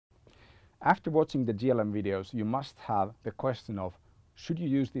After watching the GLM videos, you must have the question of, should you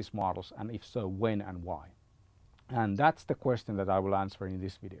use these models, and if so, when and why? And that's the question that I will answer in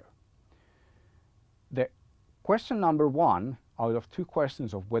this video. The question number one out of two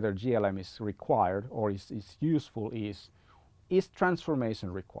questions of whether GLM is required or is useful is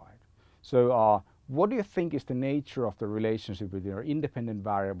transformation required? So what do you think is the nature of the relationship between your independent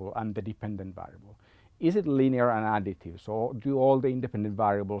variable and the dependent variable? Is it linear and additive? So do all the independent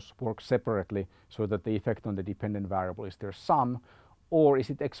variables work separately so that the effect on the dependent variable is their sum? Or is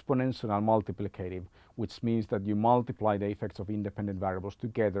it exponential and multiplicative, which means that you multiply the effects of independent variables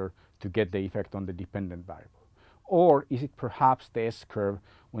together to get the effect on the dependent variable? Or is it perhaps the S-curve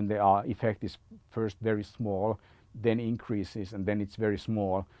when the effect is first very small, then increases, and then it's very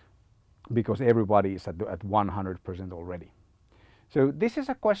small because everybody is at 100% already? So this is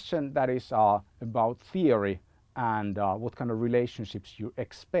a question that is about theory and what kind of relationships you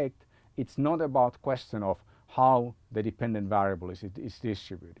expect. It's not about question of how the dependent variable is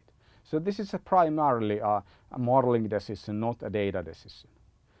distributed. So this is primarily a modeling decision, not a data decision.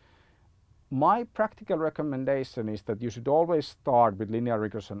 My practical recommendation is that you should always start with linear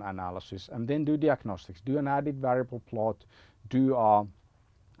regression analysis and then do diagnostics. Do an added variable plot, do a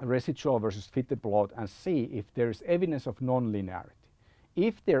residual versus fitted plot, and see if there is evidence of non-linearity.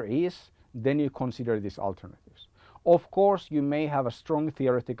 If there is, then you consider these alternatives. Of course, you may have a strong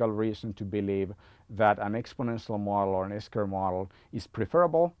theoretical reason to believe that an exponential model or an S-curve model is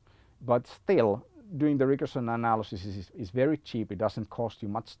preferable, but still doing the regression analysis is very cheap. It doesn't cost you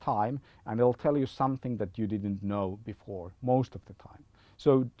much time, and it'll tell you something that you didn't know before most of the time.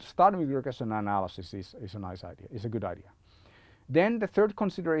 So starting with regression analysis is a nice idea, is a good idea. Then the third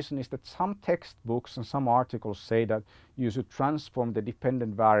consideration is that some textbooks and some articles say that you should transform the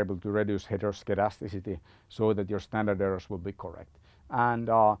dependent variable to reduce heteroscedasticity so that your standard errors will be correct. And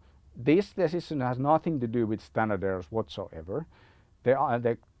this decision has nothing to do with standard errors whatsoever.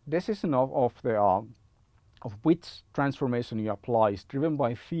 The decision of which transformation you apply is driven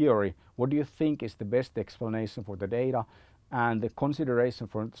by theory. What do you think is the best explanation for the data? And the consideration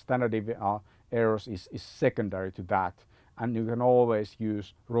for standard errors is secondary to that. And you can always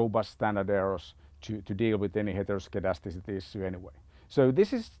use robust standard errors to deal with any heteroscedasticity issue anyway. So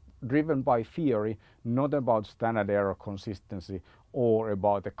this is driven by theory, not about standard error consistency or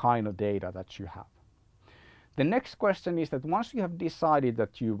about the kind of data that you have. The next question is that once you have decided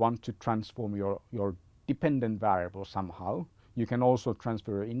that you want to transform your dependent variable somehow, you can also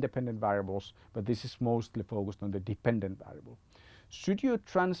transfer your independent variables, but this is mostly focused on the dependent variable. Should you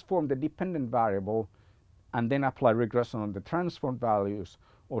transform the dependent variable and then apply regression on the transformed values,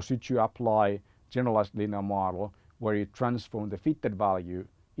 or should you apply generalized linear model where you transform the fitted value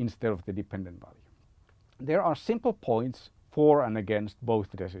instead of the dependent value? There are simple points for and against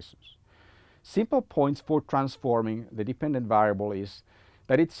both decisions. Simple points for transforming the dependent variable is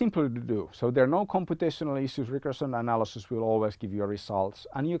that it's simpler to do. So there are no computational issues. Regression analysis will always give you results.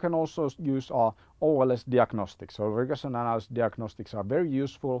 And you can also use OLS diagnostics. So regression analysis diagnostics are very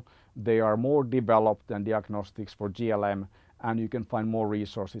useful. They are more developed than diagnostics for GLM, and you can find more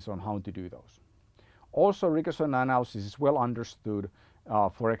resources on how to do those. Also, regression analysis is well understood.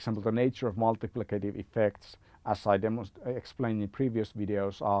 For example, the nature of multiplicative effects, as I explained in previous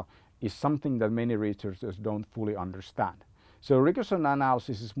videos, is something that many researchers don't fully understand. So regression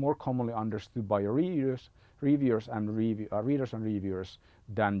analysis is more commonly understood by readers and reviewers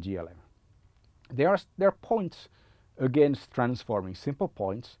than GLM. There are points against transforming, simple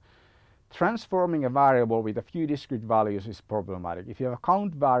points. Transforming a variable with a few discrete values is problematic. If you have a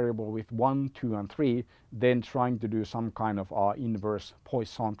count variable with 1, 2, and 3, then trying to do some kind of inverse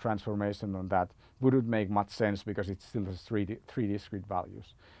Poisson transformation on that wouldn't make much sense because it still has three discrete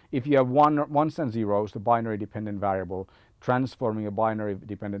values. If you have ones and zeros, the binary dependent variable, transforming a binary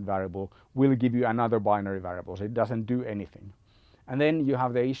dependent variable will give you another binary variable, so it doesn't do anything. And then you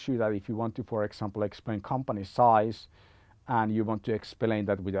have the issue that if you want to, for example, explain company size, and you want to explain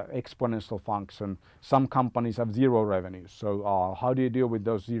that with an exponential function, some companies have zero revenues. So how do you deal with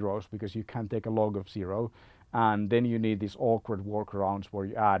those zeros? Because you can't take a log of 0. And then you need these awkward workarounds where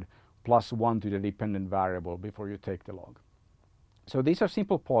you add +1 to the dependent variable before you take the log. So these are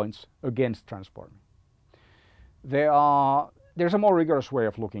simple points against transforming. There's a more rigorous way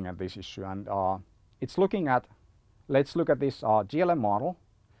of looking at this issue, and it's looking at, let's look at this GLM model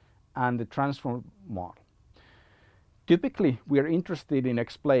and the transform model. Typically, we are interested in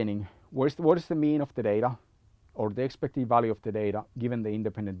explaining what is the mean of the data or the expected value of the data given the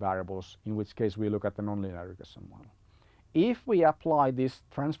independent variables, in which case we look at the nonlinear regression model. If we apply this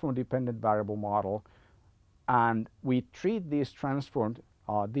transform dependent variable model and we treat these transformed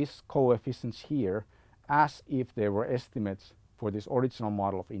these coefficients here as if they were estimates for this original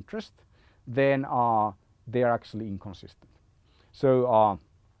model of interest, then they are actually inconsistent. So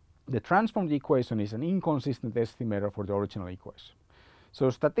the transformed equation is an inconsistent estimator for the original equation. So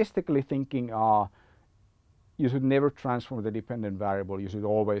statistically thinking, you should never transform the dependent variable. You should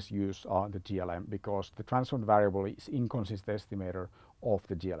always use the GLM, because the transformed variable is inconsistent estimator of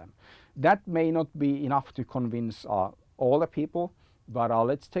the GLM. That may not be enough to convince all the people, but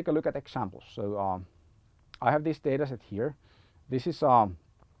let's take a look at examples. So I have this data set here. This is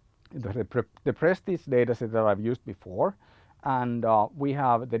the Prestige data set that I've used before, and we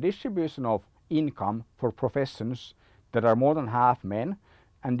have the distribution of income for professions that are more than half men,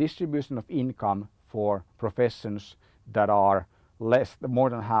 and distribution of income for professions that are more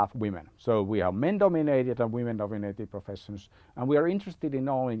than half women. So we have men-dominated and women-dominated professions, and we are interested in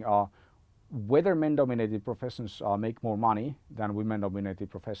knowing whether men-dominated professions make more money than women-dominated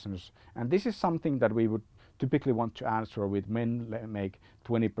professions. And this is something that we would typically want to answer with men make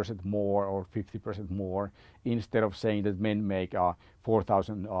 20% more or 50% more, instead of saying that men make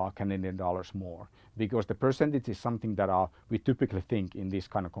 4,000 Canadian dollars more, because the percentage is something that we typically think in these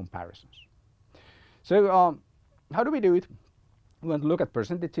kind of comparisons. So how do we do it? We want to look at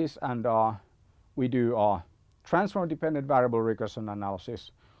percentages, and we do transform dependent variable regression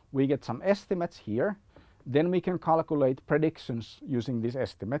analysis. We get some estimates here. Then we can calculate predictions using these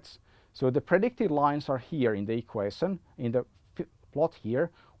estimates. So the predicted lines are here in the equation. In the plot here,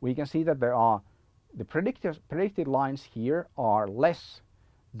 we can see that the predicted lines here are less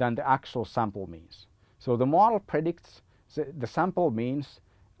than the actual sample means. So the model predicts the sample means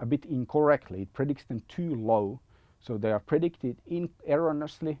a bit incorrectly. It predicts them too low, so they are predicted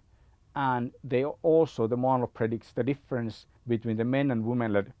erroneously, and the model predicts the difference between the men and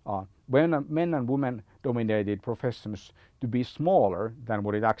women dominated professions to be smaller than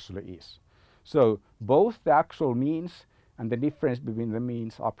what it actually is. So both the actual means and the difference between the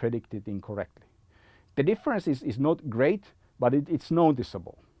means are predicted incorrectly. The difference is not great, but it's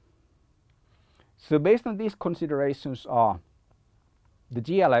noticeable. So based on these considerations, the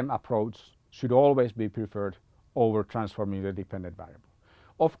GLM approach should always be preferred over transforming the dependent variable.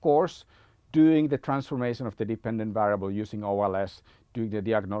 Of course, doing the transformation of the dependent variable using OLS, doing the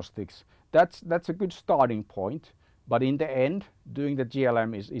diagnostics, that's a good starting point, but in the end, doing the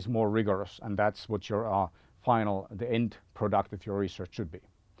GLM is more rigorous, and that's what your the end product of your research should be.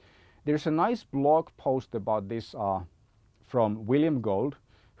 There's a nice blog post about this from William Gold,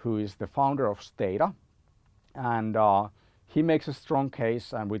 who is the founder of Stata, and he makes a strong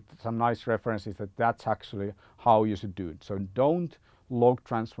case, and with some nice references, that that's actually how you should do it. So don't log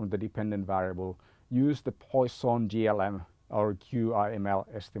transform the dependent variable, use the Poisson GLM or QIML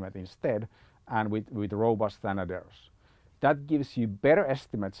estimate instead, and with robust standard errors. That gives you better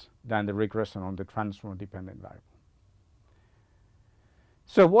estimates than the regression on the transform dependent variable.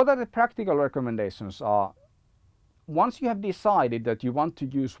 So what are the practical recommendations? Once you have decided that you want to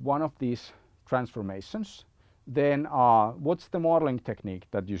use one of these transformations, then what's the modeling technique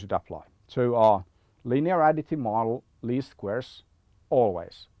that you should apply? So linear additive model, least squares,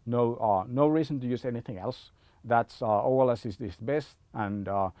 always. No reason to use anything else. That's OLS is best, and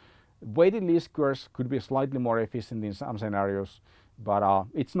weighted least squares could be slightly more efficient in some scenarios, but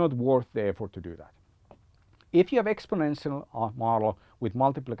it's not worth the effort to do that. If you have exponential model with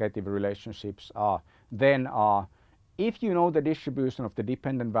multiplicative relationships, then if you know the distribution of the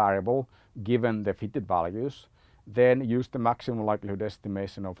dependent variable given the fitted values, then use the maximum likelihood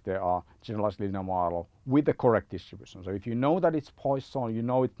estimation of the generalized linear model with the correct distribution. So if you know that it's Poisson, you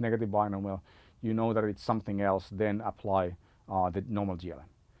know it's negative binomial, you know that it's something else, then apply the normal GLM.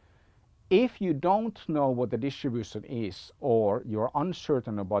 If you don't know what the distribution is, or you're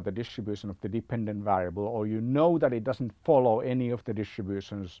uncertain about the distribution of the dependent variable, or you know that it doesn't follow any of the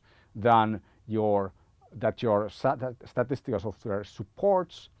distributions that your statistical software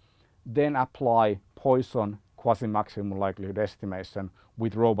supports, then apply Poisson quasi-maximum likelihood estimation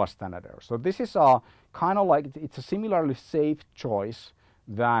with robust standard error. So this is kind of like, it's a similarly safe choice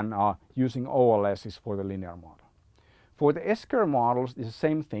than using OLS for the linear model. For the S-curve models, it's the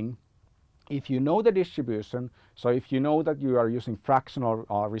same thing. If you know the distribution, so if you know that you are using fractional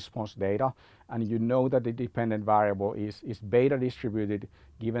response data, and you know that the dependent variable is beta distributed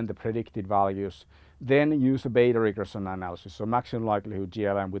given the predicted values, then use a beta regression analysis, so maximum likelihood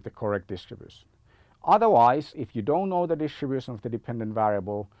GLM with the correct distribution. Otherwise, if you don't know the distribution of the dependent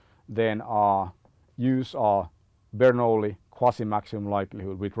variable, then use Bernoulli quasi-maximum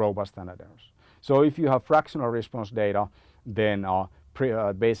likelihood with robust standard errors. So if you have fractional response data, then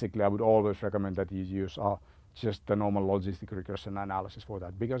basically I would always recommend that you use just the normal logistic regression analysis for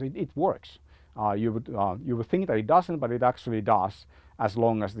that, because it works. You would think that it doesn't, but it actually does, as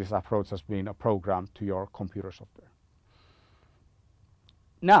long as this approach has been programmed to your computer software.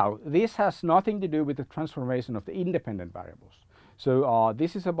 Now, this has nothing to do with the transformation of the independent variables. So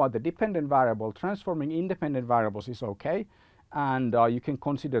this is about the dependent variable. Transforming independent variables is okay, and you can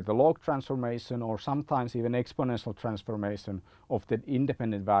consider the log transformation or sometimes even exponential transformation of the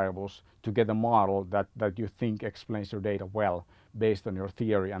independent variables to get a model that you think explains your data well based on your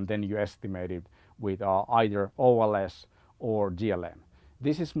theory, and then you estimate it with either OLS or GLM.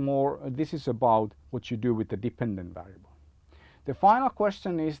 This is about what you do with the dependent variable. The final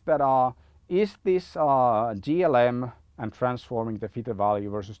question is that is this GLM and transforming the fitted value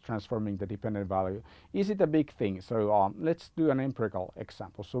versus transforming the dependent value, is it a big thing? So let's do an empirical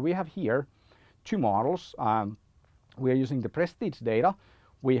example. So we have here two models. We are using the prestige data.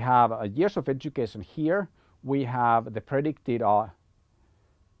 We have years of education here. We have the predicted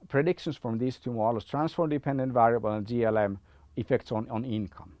predictions from these two models, transform dependent variable and GLM effects on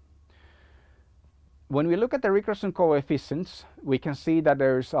income. When we look at the regression coefficients, we can see that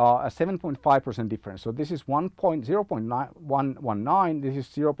there is a 7.5% difference. So this is 0.119, this is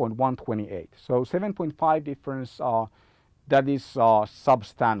 0.128. So 7.5 difference, that is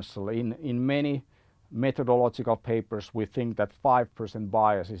substantial. In many methodological papers, we think that 5%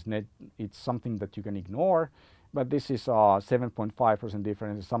 bias is it's something that you can ignore, but this is 7.5%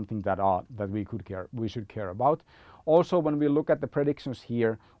 difference is something that we should care about. Also, when we look at the predictions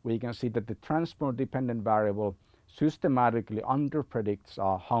here, we can see that the transform dependent variable systematically underpredicts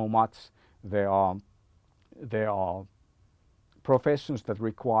how much there are professions that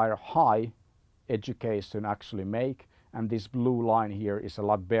require high education actually make, and this blue line here is a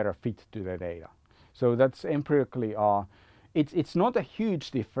lot better fit to the data. So that's empirically, it's not a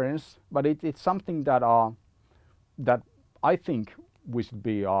huge difference, but it's something that that I think we should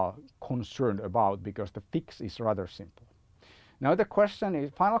be concerned about, because the fix is rather simple. Now the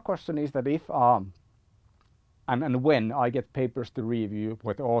final question is that if and when I get papers to review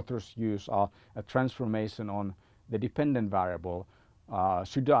where the authors use a transformation on the dependent variable,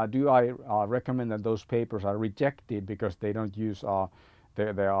 do I recommend that those papers are rejected because they don't use the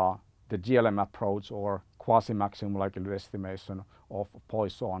GLM approach or quasi-maximum likelihood estimation of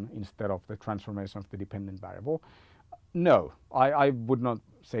Poisson instead of the transformation of the dependent variable? No, I would not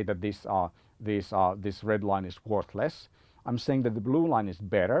say that this red line is worthless. I'm saying that the blue line is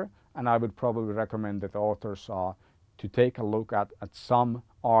better, and I would probably recommend that the authors to take a look at some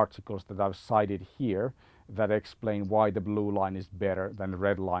articles that I've cited here that explain why the blue line is better than the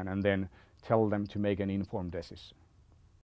red line, and then tell them to make an informed decision.